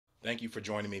Thank you for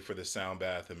joining me for the sound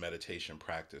bath and meditation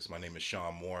practice. My name is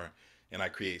Shawn Moore, and I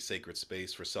create sacred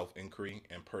space for self inquiry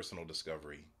and personal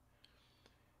discovery.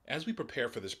 As we prepare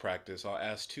for this practice, I'll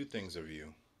ask two things of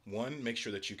you. One, make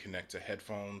sure that you connect to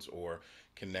headphones or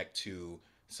connect to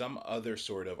some other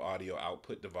sort of audio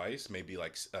output device, maybe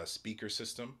like a speaker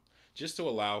system, just to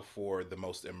allow for the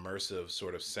most immersive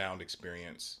sort of sound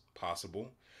experience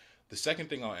possible. The second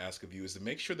thing I'll ask of you is to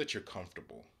make sure that you're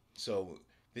comfortable. So,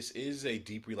 this is a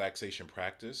deep relaxation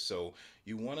practice. So,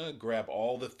 you want to grab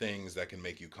all the things that can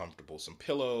make you comfortable, some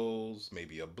pillows,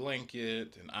 maybe a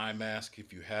blanket, an eye mask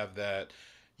if you have that.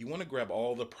 You want to grab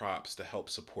all the props to help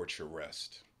support your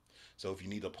rest. So, if you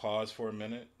need to pause for a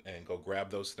minute and go grab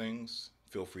those things,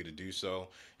 feel free to do so.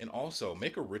 And also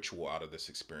make a ritual out of this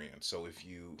experience. So, if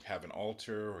you have an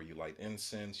altar or you light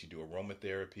incense, you do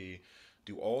aromatherapy,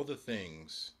 do all the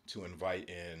things to invite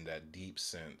in that deep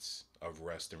sense of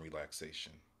rest and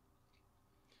relaxation.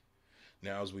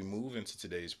 Now, as we move into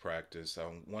today's practice, I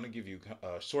want to give you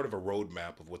sort of a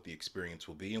roadmap of what the experience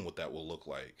will be and what that will look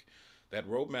like. That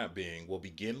roadmap being, we'll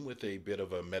begin with a bit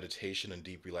of a meditation and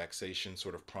deep relaxation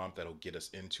sort of prompt that'll get us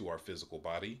into our physical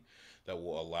body, that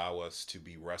will allow us to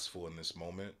be restful in this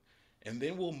moment. And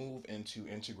then we'll move into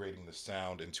integrating the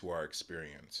sound into our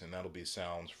experience. And that'll be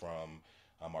sounds from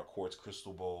our quartz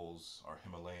crystal bowls, our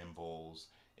Himalayan bowls,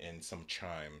 and some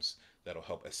chimes that'll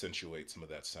help accentuate some of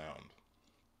that sound.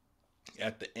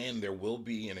 At the end, there will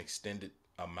be an extended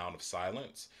amount of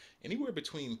silence, anywhere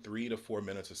between 3 to 4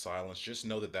 minutes of silence. Just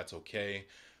know that that's okay,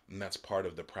 and that's part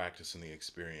of the practice and the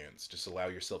experience. Just allow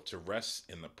yourself to rest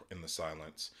in the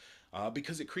silence,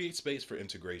 because it creates space for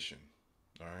integration.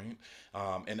 All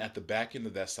right. And at the back end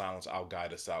of that silence, I'll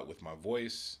guide us out with my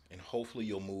voice, and hopefully,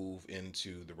 you'll move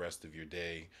into the rest of your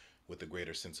day with a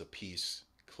greater sense of peace,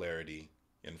 clarity,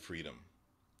 and freedom.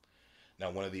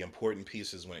 Now, one of the important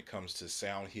pieces when it comes to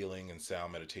sound healing and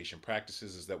sound meditation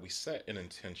practices is that we set an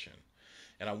intention.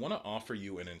 And I want to offer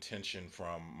you an intention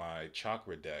from my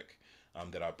Chakra Deck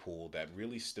that I pulled that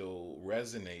really still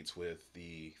resonates with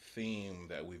the theme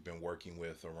that we've been working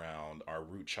with around our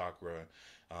root chakra,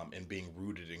 and being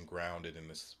rooted and grounded in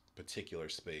this particular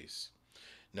space.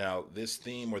 Now, this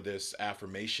theme or this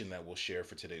affirmation that we'll share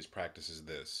for today's practice is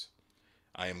this: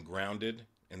 I am grounded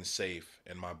and safe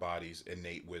in my body's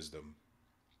innate wisdom.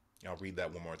 I'll read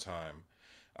that one more time.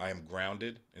 I am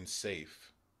grounded and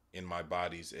safe in my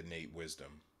body's innate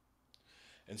wisdom.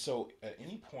 And so, at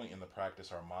any point in the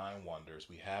practice, our mind wanders.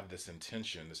 We have this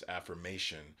intention, this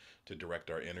affirmation to direct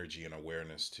our energy and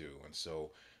awareness to. And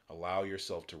so, allow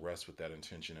yourself to rest with that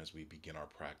intention as we begin our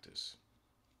practice.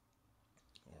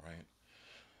 All right.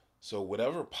 So,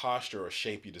 whatever posture or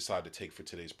shape you decide to take for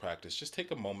today's practice, just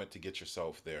take a moment to get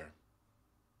yourself there.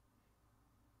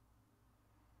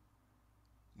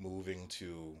 Moving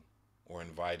to or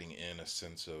inviting in a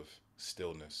sense of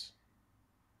stillness,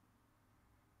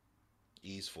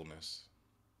 easefulness.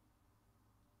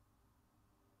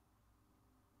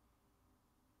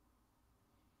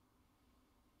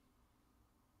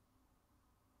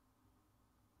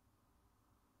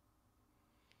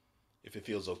 If it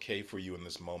feels okay for you in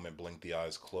this moment, blink the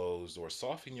eyes closed or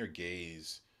soften your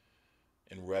gaze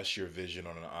and rest your vision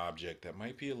on an object that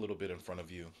might be a little bit in front of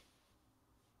you.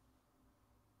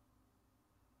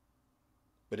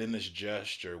 But in this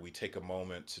gesture, we take a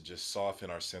moment to just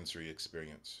soften our sensory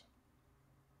experience.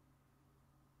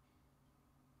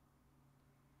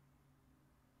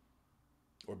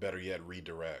 Or better yet,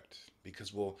 redirect,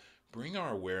 because we'll bring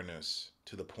our awareness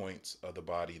to the points of the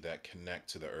body that connect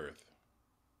to the earth,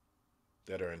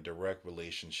 that are in direct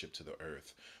relationship to the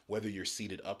earth. Whether you're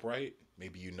seated upright,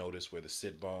 maybe you notice where the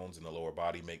sit bones and the lower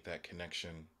body make that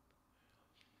connection.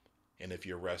 And if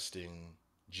you're resting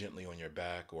gently on your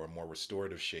back or a more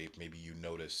restorative shape, maybe you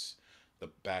notice the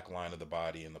back line of the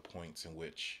body and the points in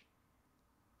which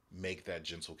make that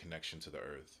gentle connection to the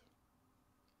earth.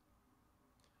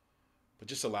 But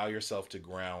just allow yourself to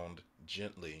ground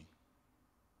gently,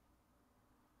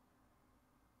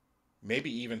 maybe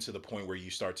even to the point where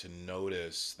you start to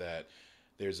notice that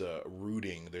there's a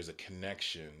rooting, there's a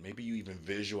connection. Maybe you even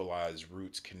visualize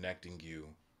roots connecting you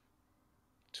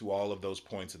to all of those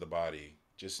points of the body,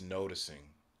 just noticing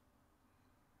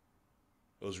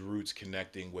those roots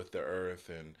connecting with the earth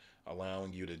and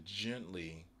allowing you to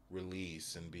gently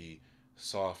release and be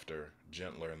softer,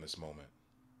 gentler in this moment.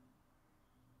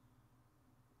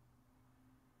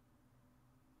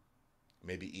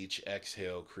 Maybe each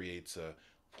exhale creates a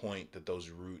point that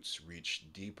those roots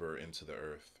reach deeper into the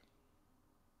earth,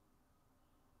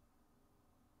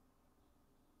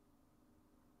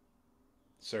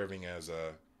 serving as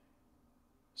a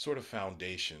sort of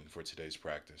foundation for today's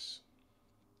practice.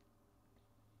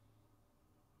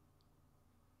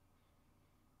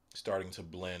 starting to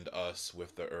blend us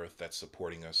with the earth that's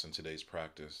supporting us in today's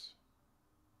practice.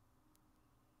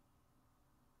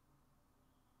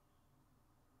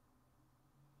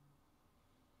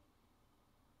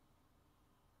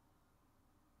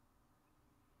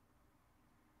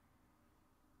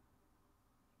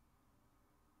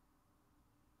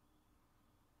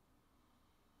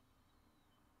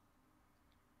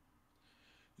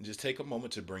 And just take a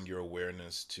moment to bring your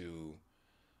awareness to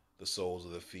the soles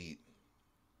of the feet.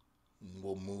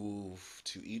 We'll move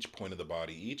to each point of the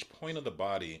body, each point of the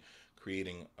body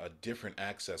creating a different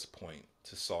access point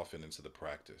to soften into the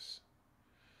practice.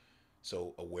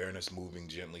 So, awareness moving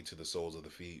gently to the soles of the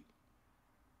feet,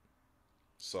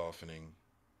 softening,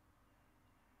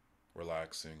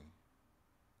 relaxing.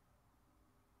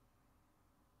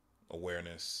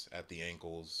 Awareness at the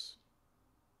ankles,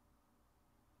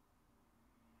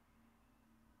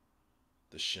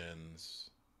 the shins,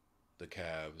 the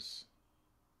calves.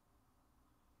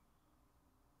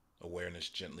 Awareness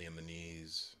gently in the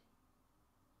knees.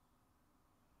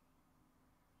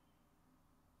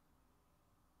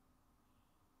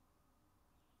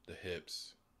 The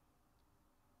hips,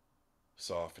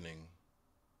 softening,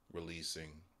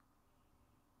 releasing,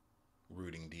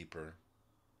 rooting deeper.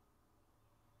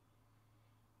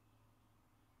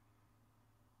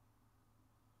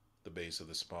 The base of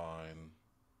the spine,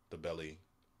 the belly,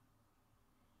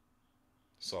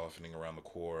 softening around the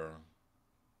core,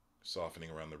 softening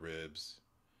around the ribs,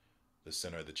 the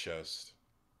center of the chest.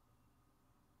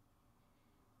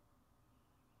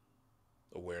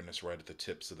 Awareness right at the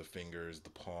tips of the fingers, the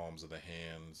palms of the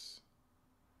hands,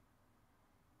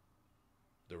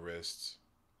 the wrists.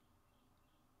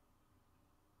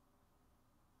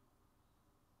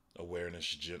 Awareness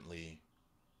gently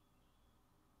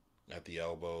at the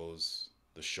elbows,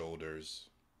 the shoulders,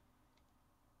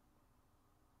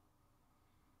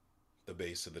 the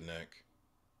base of the neck.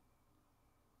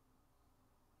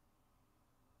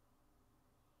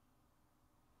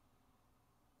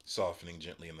 Softening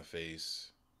gently in the face.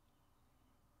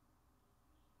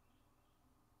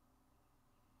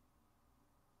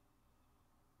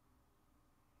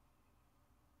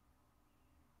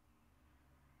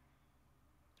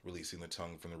 Releasing the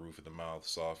tongue from the roof of the mouth,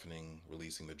 softening,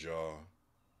 releasing the jaw,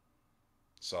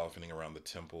 softening around the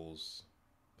temples,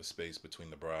 the space between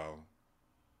the brow,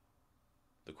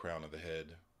 the crown of the head.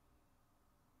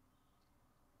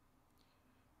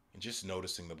 And just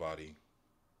noticing the body.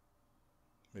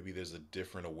 Maybe there's a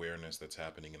different awareness that's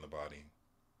happening in the body.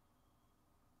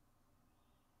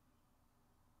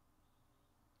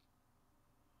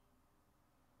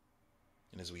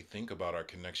 And as we think about our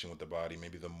connection with the body,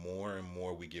 maybe the more and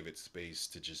more we give it space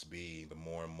to just be, the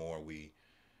more and more we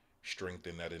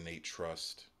strengthen that innate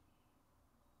trust,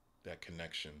 that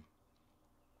connection.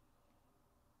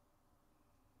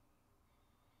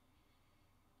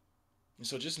 And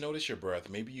so just notice your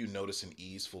breath. Maybe you notice an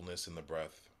easefulness in the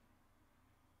breath.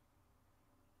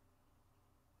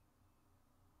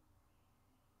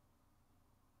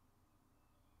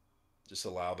 Just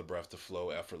allow the breath to flow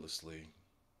effortlessly,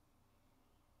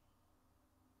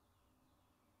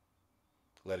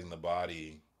 letting the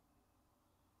body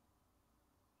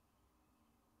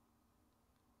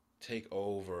take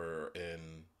over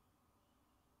in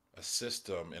a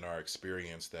system in our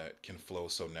experience that can flow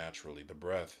so naturally. The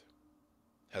breath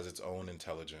has its own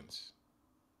intelligence,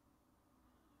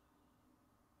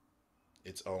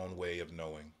 its own way of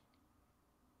knowing.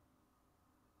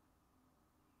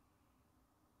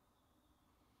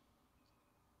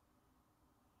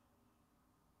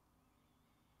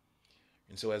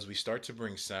 And so, as we start to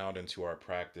bring sound into our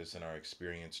practice and our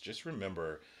experience, just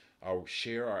remember I'll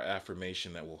share our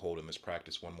affirmation that we'll hold in this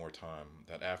practice one more time.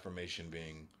 That affirmation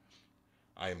being,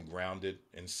 I am grounded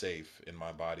and safe in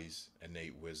my body's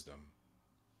innate wisdom.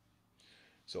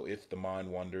 So, if the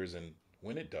mind wanders, and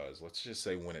when it does, let's just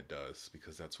say when it does,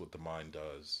 because that's what the mind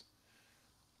does,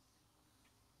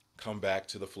 come back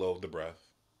to the flow of the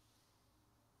breath,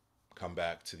 come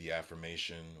back to the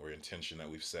affirmation or intention that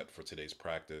we've set for today's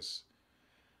practice.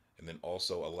 And then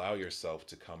also allow yourself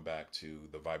to come back to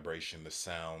the vibration, the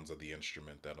sounds of the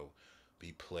instrument that'll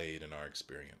be played in our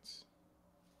experience.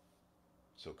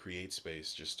 So create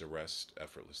space just to rest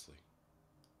effortlessly.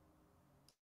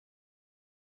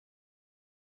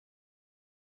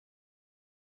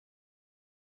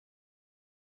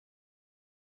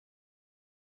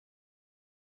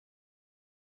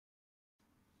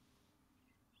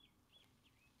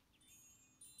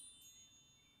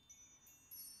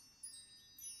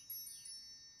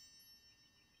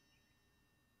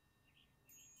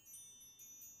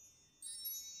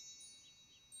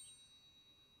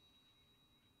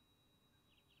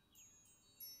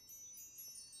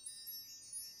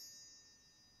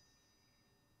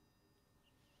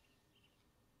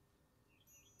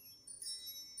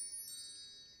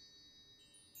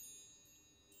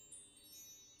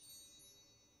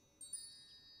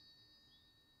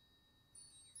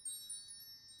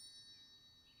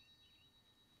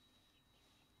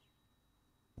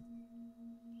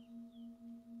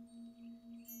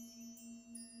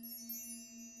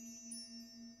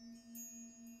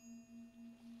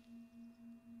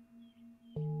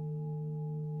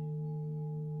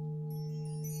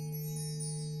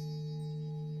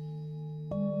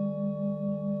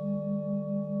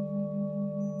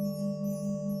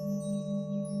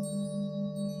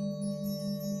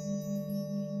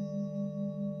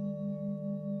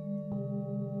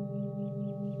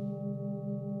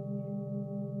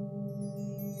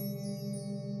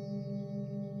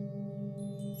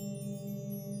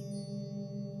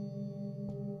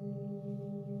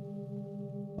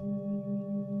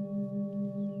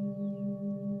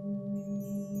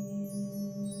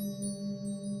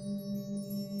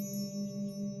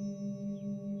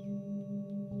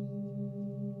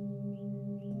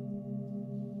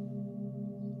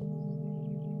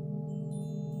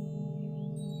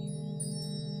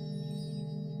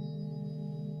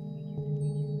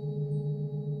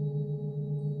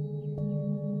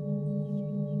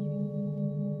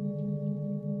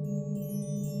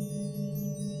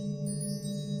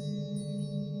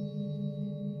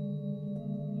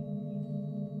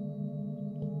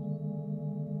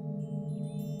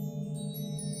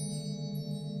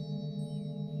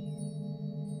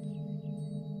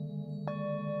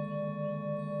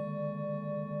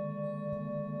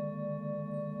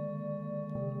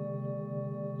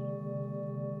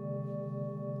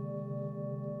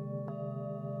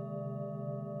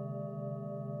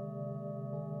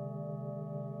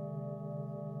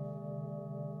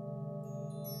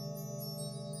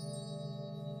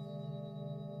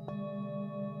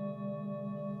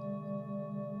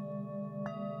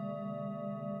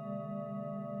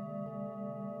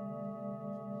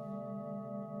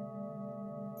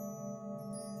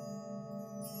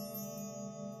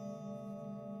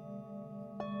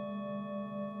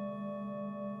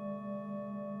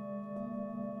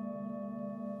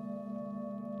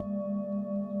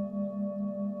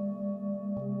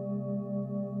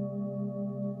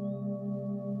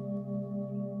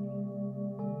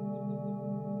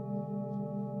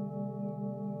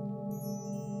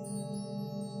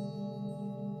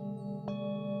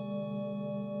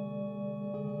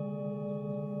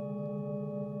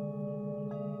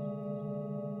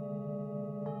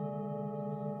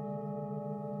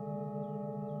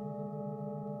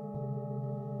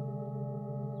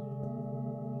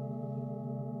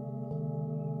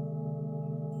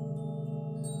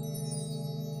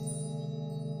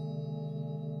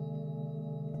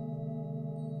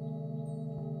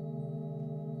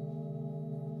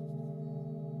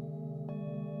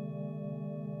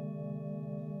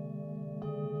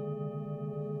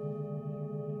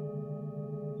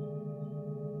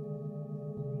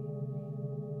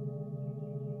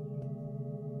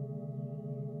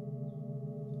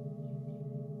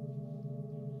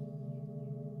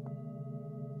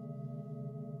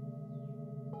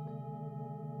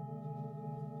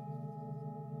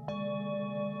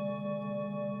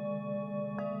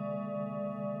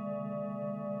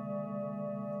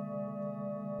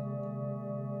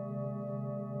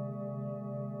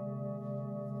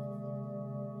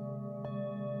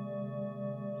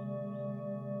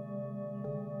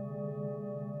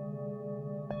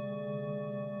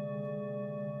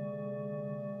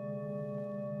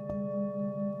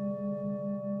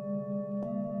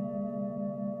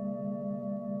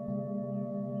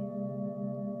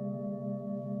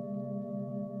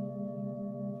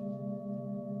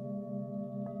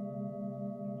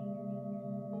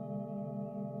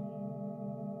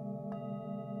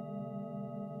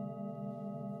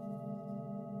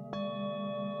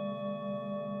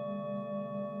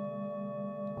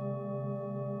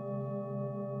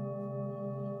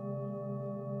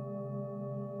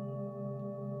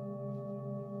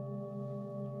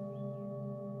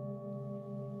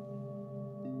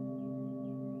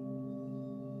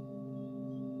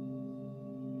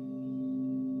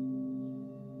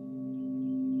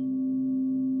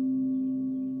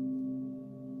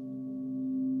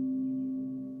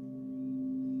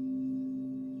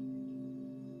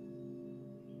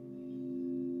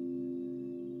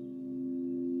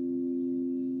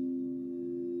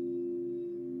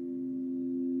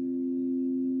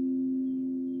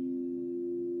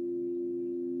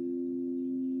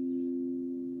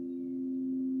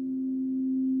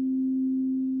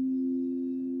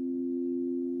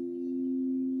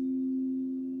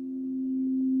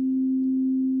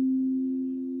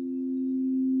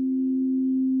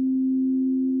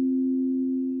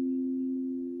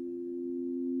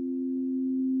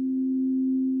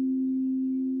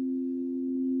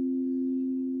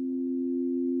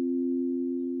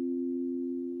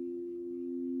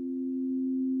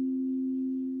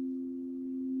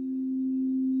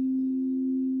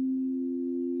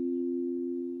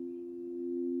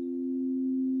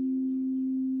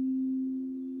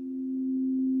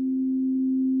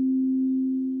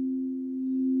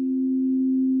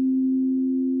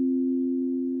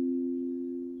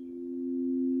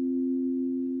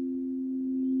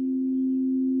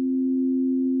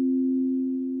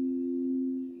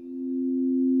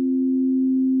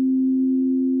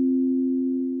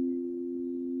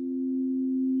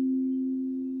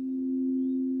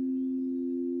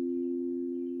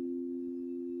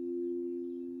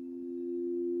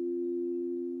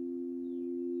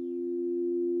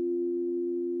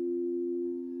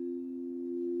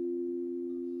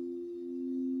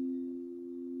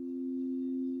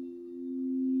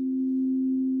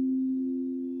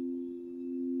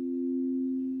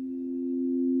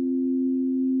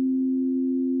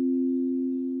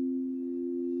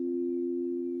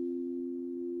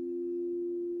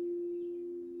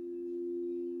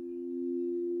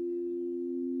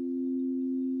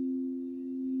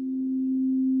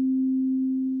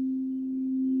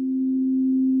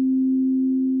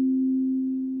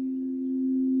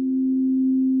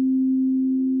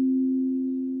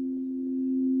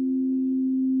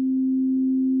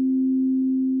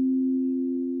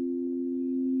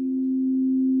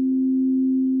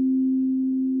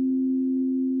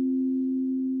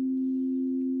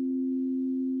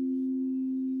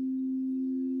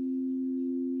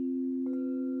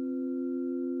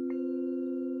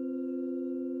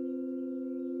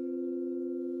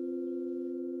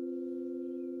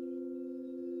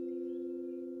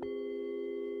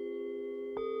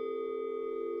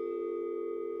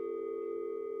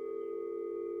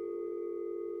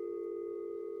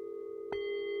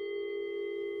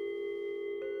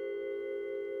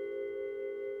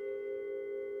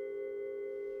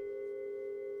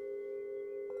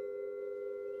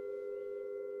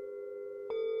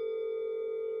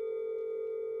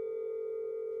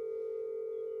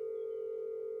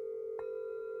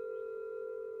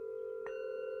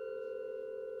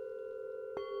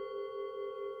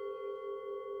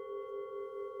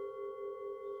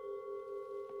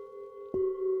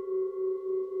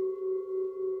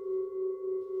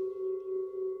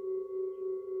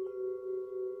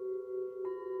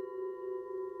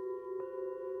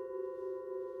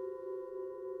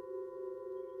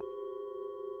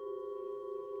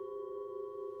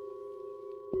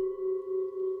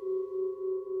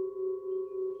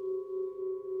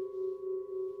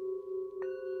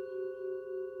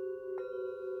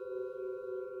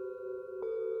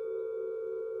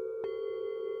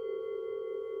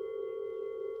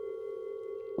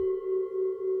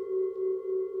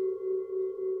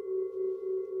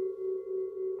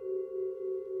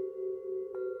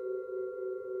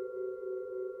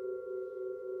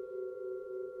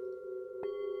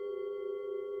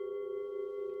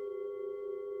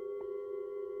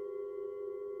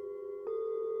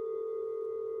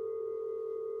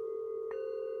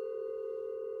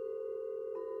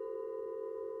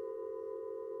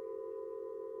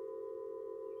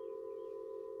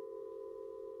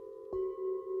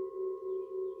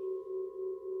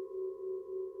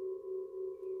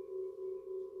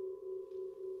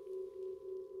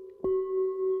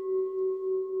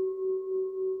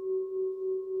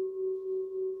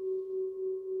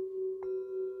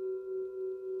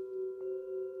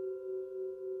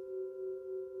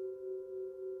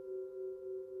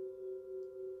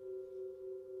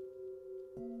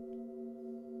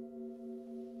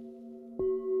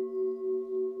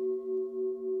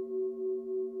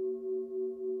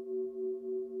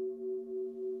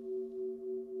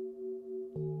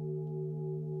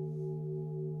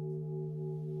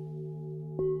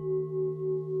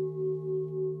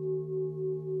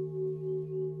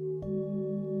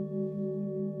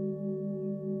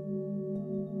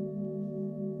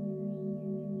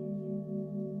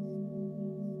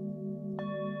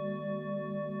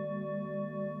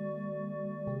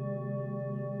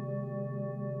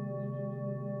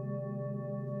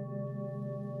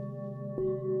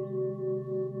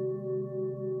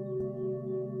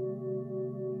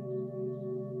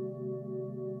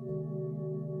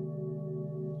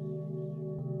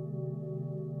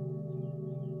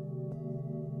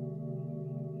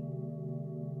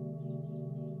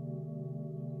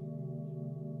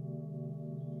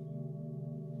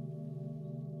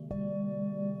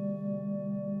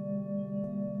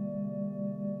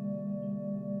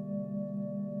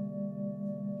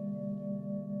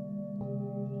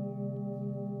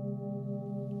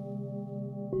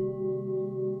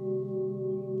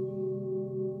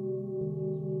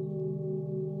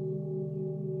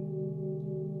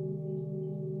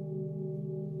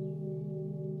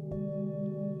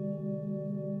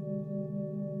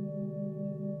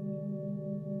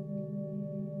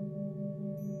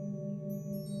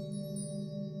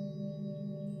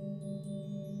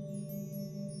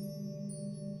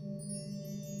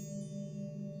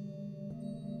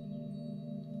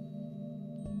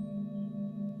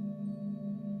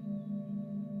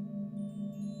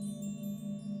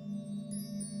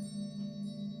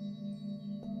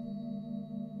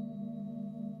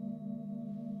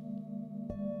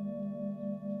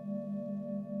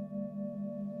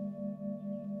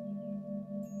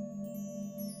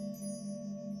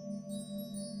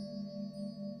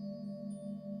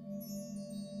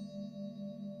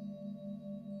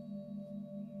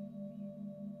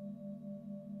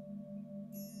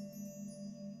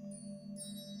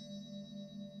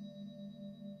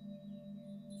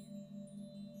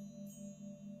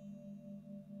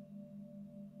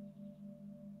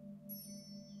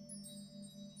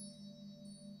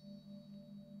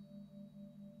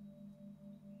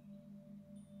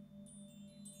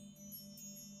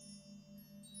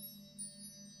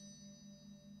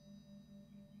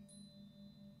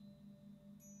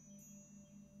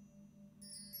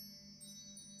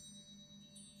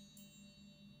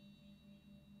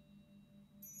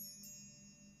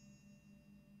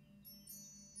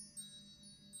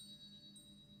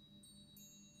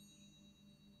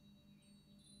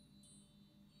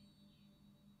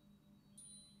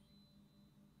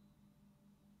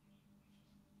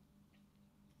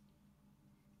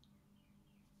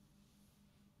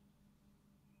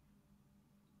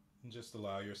 And just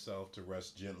allow yourself to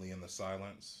rest gently in the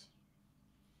silence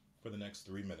for the next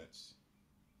 3 minutes.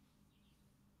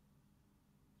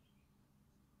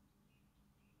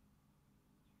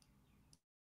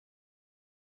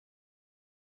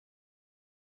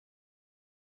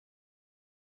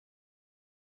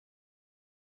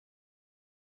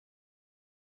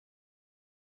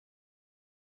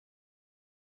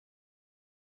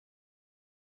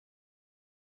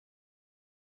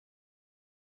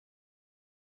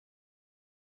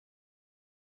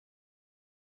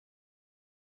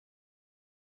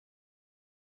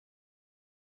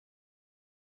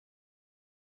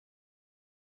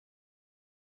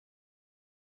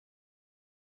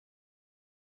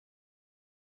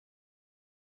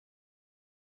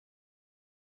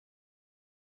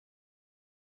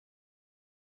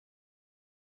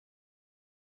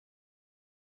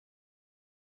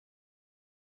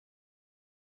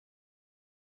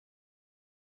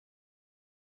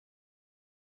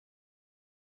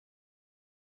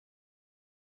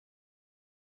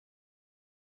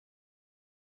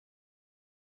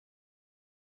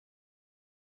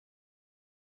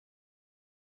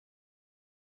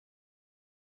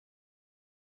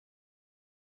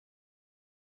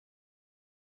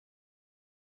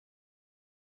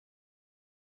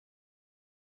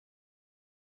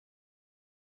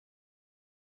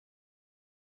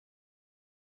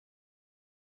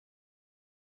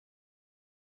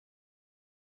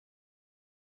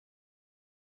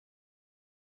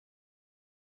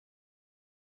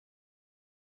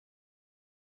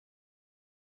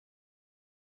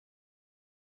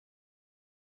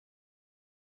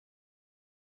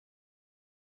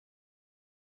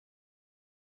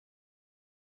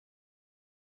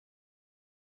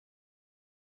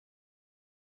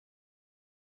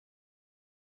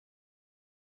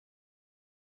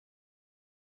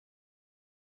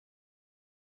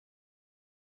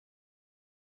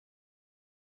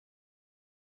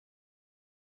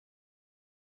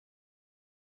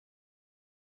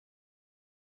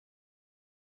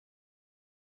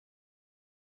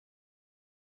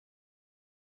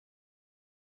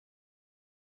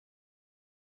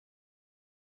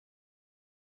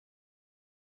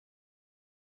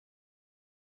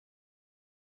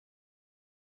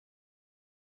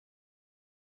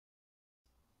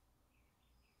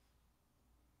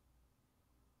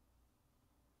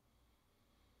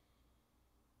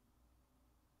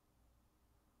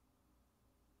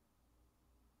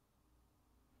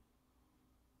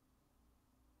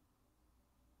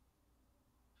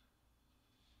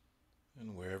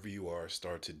 And wherever you are,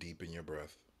 start to deepen your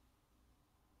breath.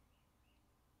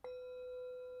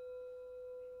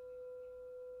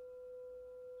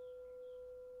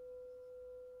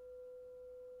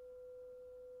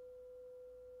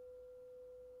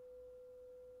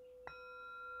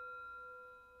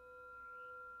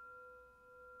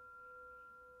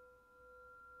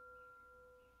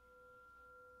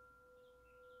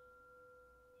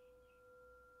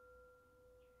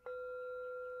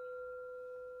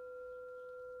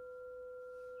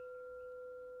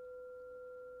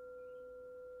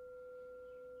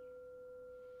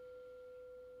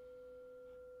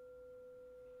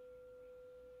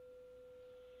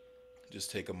 Just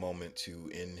take a moment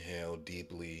to inhale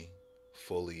deeply,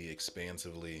 fully,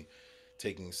 expansively,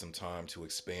 taking some time to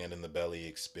expand in the belly,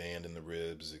 expand in the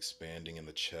ribs, expanding in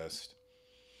the chest.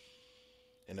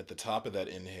 And at the top of that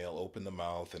inhale, open the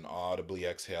mouth and audibly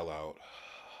exhale out.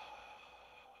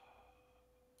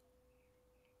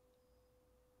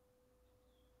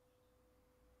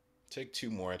 Take two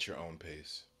more at your own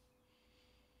pace.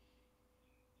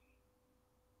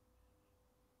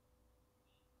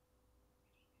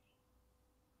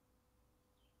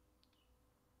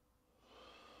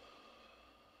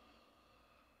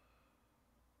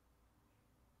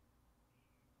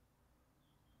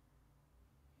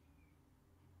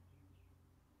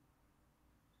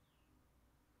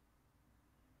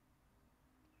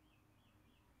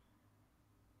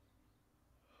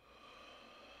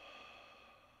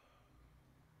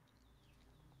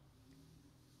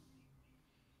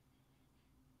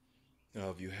 Now,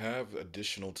 if you have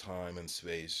additional time and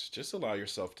space, just allow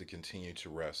yourself to continue to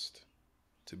rest,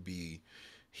 to be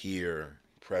here,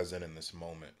 present in this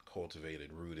moment,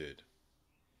 cultivated, rooted.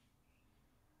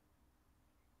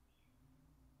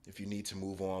 If you need to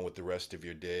move on with the rest of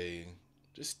your day,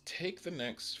 just take the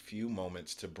next few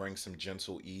moments to bring some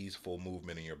gentle, easeful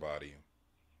movement in your body.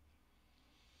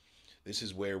 This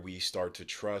is where we start to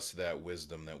trust that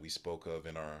wisdom that we spoke of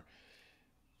in our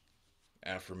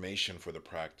affirmation for the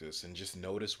practice and just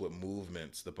notice what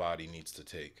movements the body needs to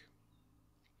take.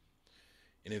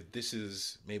 And if this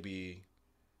is maybe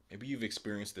Maybe you've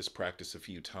experienced this practice a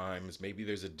few times. Maybe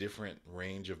there's a different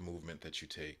range of movement that you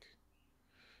take.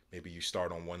 Maybe you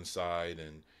start on one side,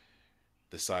 and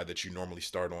the side that you normally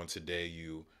start on today,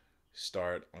 you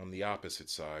start on the opposite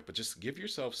side. But just give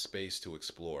yourself space to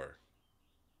explore.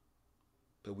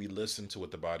 But we listen to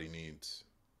what the body needs.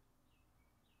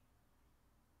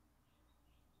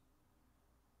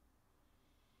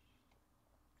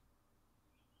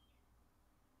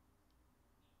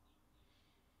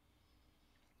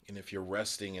 And if you're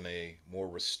resting in a more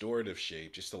restorative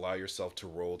shape, just allow yourself to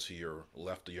roll to your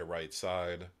left or your right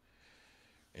side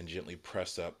and gently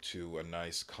press up to a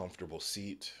nice, comfortable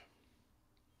seat.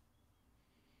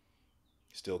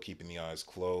 Still keeping the eyes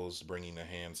closed, bringing the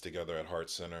hands together at heart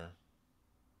center,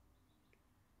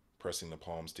 pressing the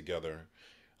palms together,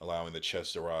 allowing the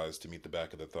chest to rise to meet the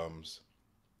back of the thumbs.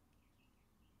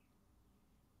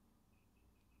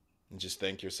 And just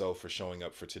thank yourself for showing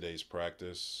up for today's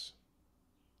practice,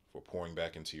 for pouring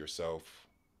back into yourself.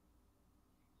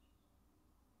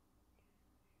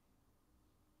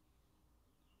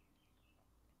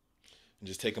 And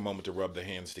just take a moment to rub the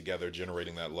hands together,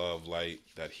 generating that love, light,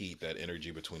 that heat, that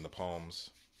energy between the palms.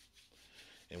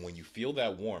 And when you feel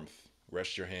that warmth,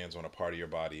 rest your hands on a part of your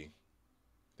body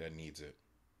that needs it.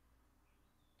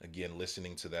 Again,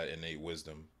 listening to that innate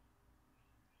wisdom,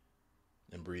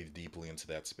 and breathe deeply into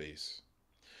that space.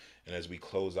 And as we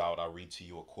close out, I'll read to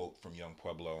you a quote from Young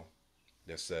Pueblo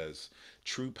that says,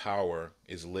 "True power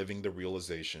is living the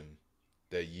realization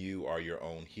that you are your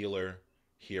own healer,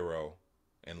 hero,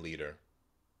 and leader."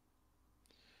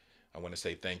 I want to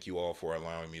say thank you all for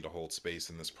allowing me to hold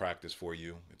space in this practice for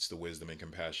you. It's the wisdom and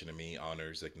compassion in me,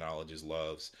 honors, acknowledges,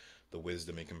 loves the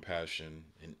wisdom and compassion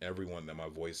in everyone that my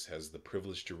voice has the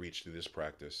privilege to reach through this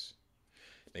practice.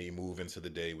 May you move into the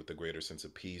day with a greater sense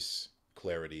of peace,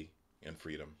 clarity, and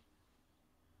freedom.